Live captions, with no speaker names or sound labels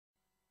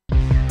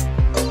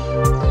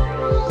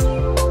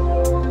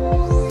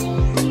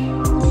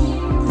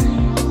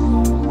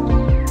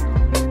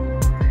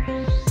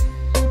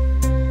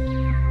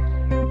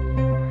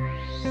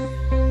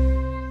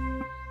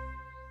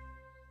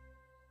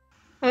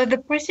So the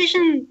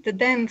precision, the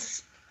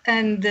density,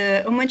 and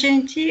the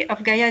homogeneity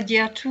of Gaia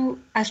DR2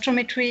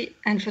 astrometry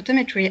and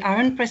photometry are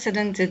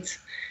unprecedented.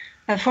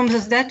 From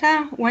those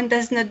data, one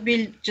does not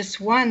build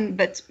just one,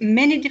 but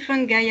many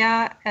different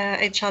Gaia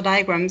HR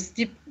diagrams,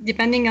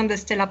 depending on the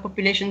stellar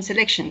population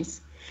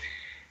selections.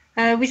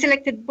 We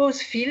selected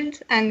both field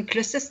and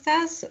cluster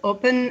stars,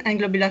 open and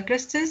globular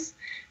clusters,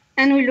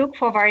 and we look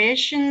for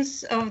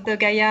variations of the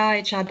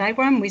Gaia HR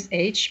diagram with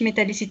age,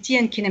 metallicity,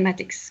 and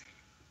kinematics.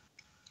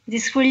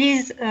 This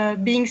release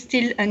being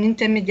still an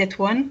intermediate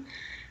one,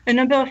 a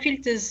number of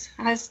filters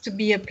has to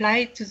be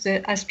applied to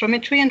the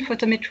astrometry and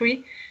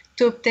photometry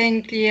to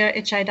obtain clear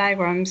HI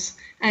diagrams,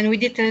 and we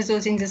detail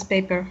those in this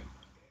paper.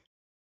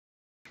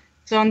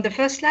 So on the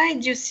first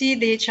slide, you see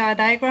the HR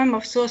diagram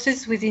of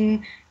sources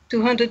within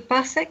 200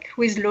 parsec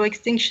with low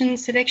extinction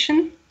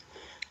selection.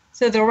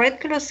 So the red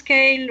color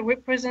scale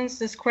represents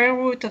the square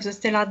root of the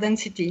stellar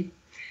density.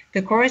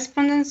 The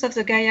correspondence of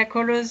the Gaia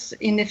colors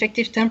in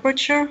effective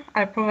temperature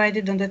are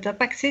provided on the top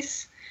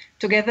axis,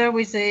 together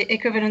with the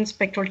equivalent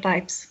spectral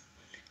types.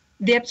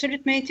 The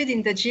absolute magnitude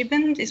in the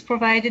G-band is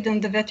provided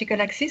on the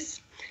vertical axis,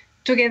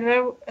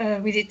 together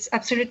with its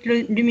absolute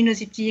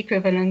luminosity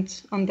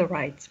equivalent on the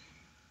right.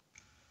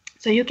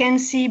 So you can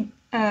see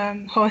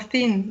how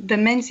thin the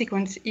main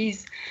sequence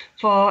is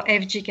for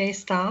FGK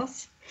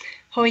stars,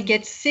 how it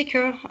gets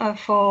thicker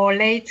for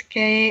late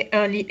K,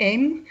 early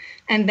M,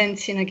 and then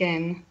thin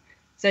again.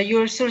 So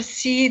you also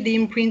see the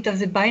imprint of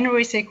the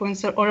binary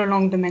sequence all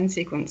along the main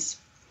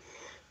sequence.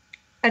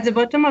 At the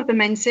bottom of the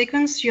main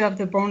sequence, you have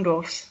the brown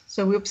dwarfs.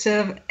 So we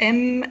observe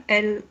M,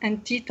 L,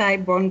 and T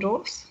type brown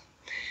dwarfs,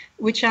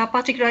 which are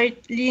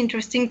particularly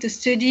interesting to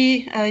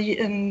study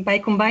by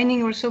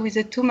combining also with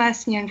the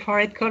 2-mass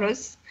near-infrared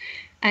colors.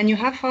 And you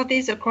have for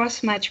this a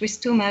cross-match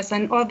with 2-mass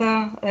and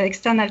other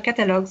external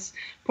catalogs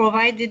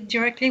provided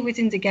directly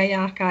within the Gaia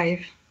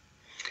archive.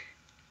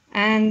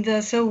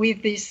 And so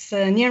with these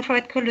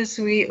near-infrared colors,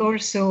 we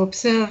also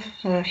observe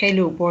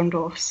halo brown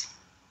dwarfs.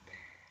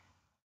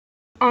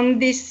 On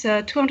this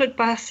 200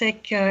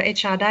 parsec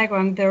HR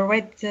diagram, the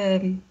red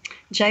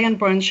giant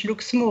branch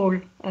looks small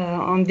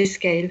on this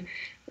scale.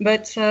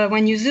 But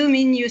when you zoom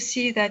in, you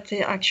see that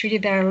actually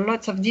there are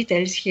lots of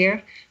details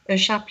here. A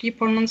sharply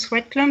pronounced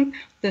red clump,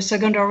 the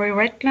secondary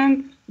red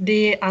clump,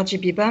 the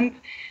RGB bump,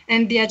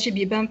 and the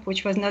RGB bump,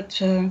 which was not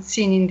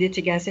seen in the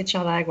TGAS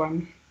HR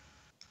diagram.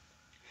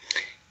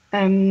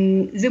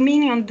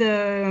 Zooming on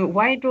the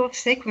white dwarf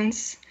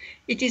sequence,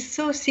 it is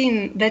so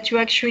thin that you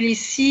actually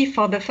see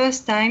for the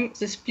first time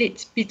the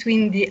split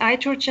between the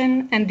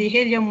hydrogen and the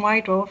helium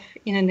white dwarf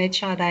in an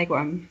HR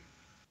diagram.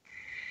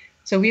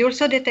 So we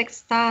also detect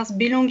stars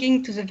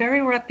belonging to the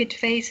very rapid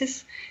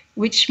phases,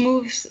 which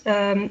moves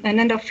an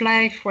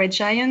end-of-life red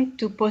giant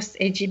to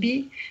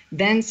post-AGB,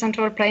 then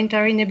central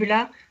planetary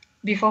nebula,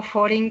 before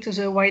falling to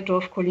the white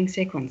dwarf cooling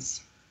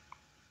sequence.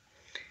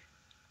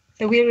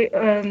 So we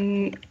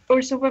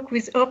also work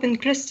with open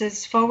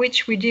clusters for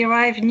which we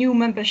derive new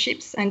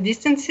memberships and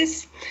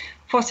distances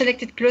for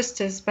selected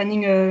clusters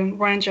spanning a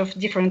range of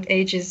different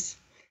ages.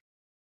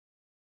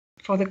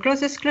 For the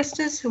closest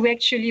clusters, we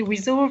actually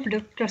resolve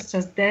the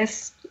cluster's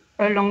depth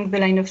along the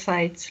line of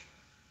sight.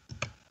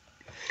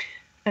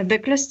 The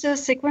cluster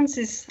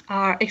sequences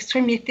are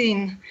extremely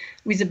thin,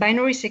 with the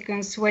binary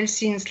sequence well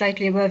seen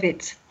slightly above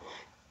it.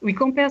 We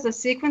compare the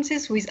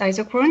sequences with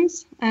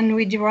isochrones, and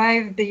we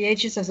derive the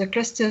ages of the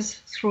clusters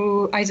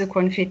through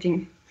isochrone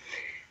fitting.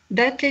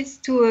 That leads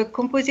to a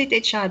composite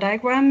HR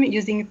diagram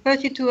using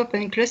 32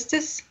 open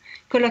clusters,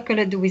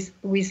 color-coded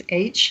with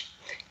age,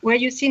 where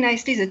you see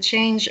nicely the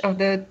change of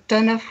the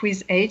turn-off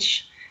with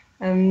age,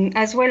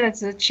 as well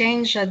as the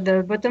change at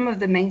the bottom of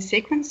the main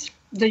sequence,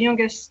 the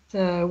youngest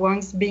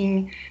ones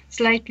being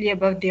slightly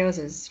above the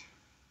others.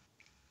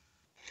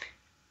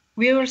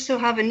 We also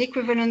have an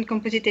equivalent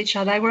composite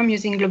HR diagram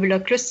using globular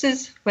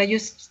clusters, where you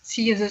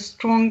see the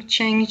strong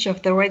change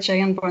of the red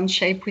giant branch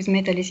shape with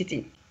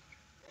metallicity.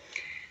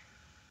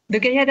 The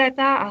Gaia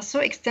data are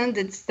so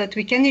extended that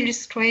we can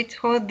illustrate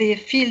how the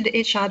field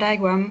HR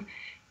diagram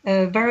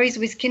varies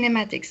with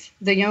kinematics,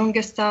 the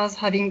younger stars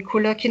having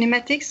cooler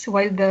kinematics,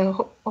 while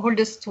the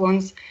oldest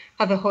ones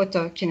have a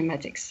hotter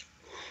kinematics.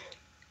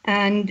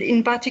 And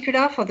in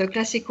particular, for the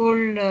classical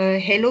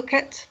halo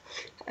cut,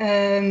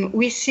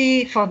 we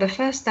see for the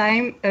first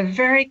time a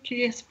very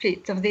clear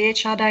split of the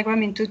HR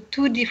diagram into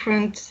two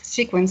different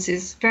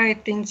sequences, very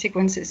thin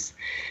sequences,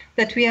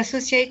 that we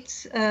associate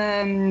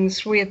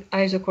through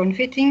isochrone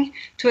fitting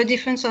to a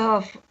difference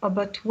of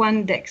about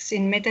 1 dex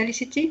in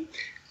metallicity,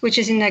 which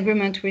is in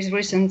agreement with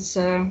recent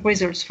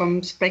results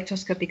from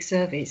spectroscopic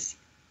surveys.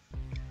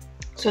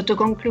 So to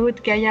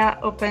conclude, Gaia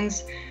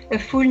opens a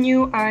full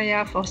new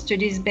area for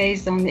studies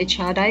based on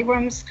HR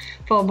diagrams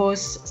for both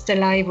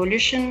stellar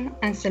evolution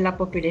and stellar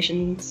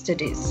population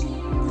studies.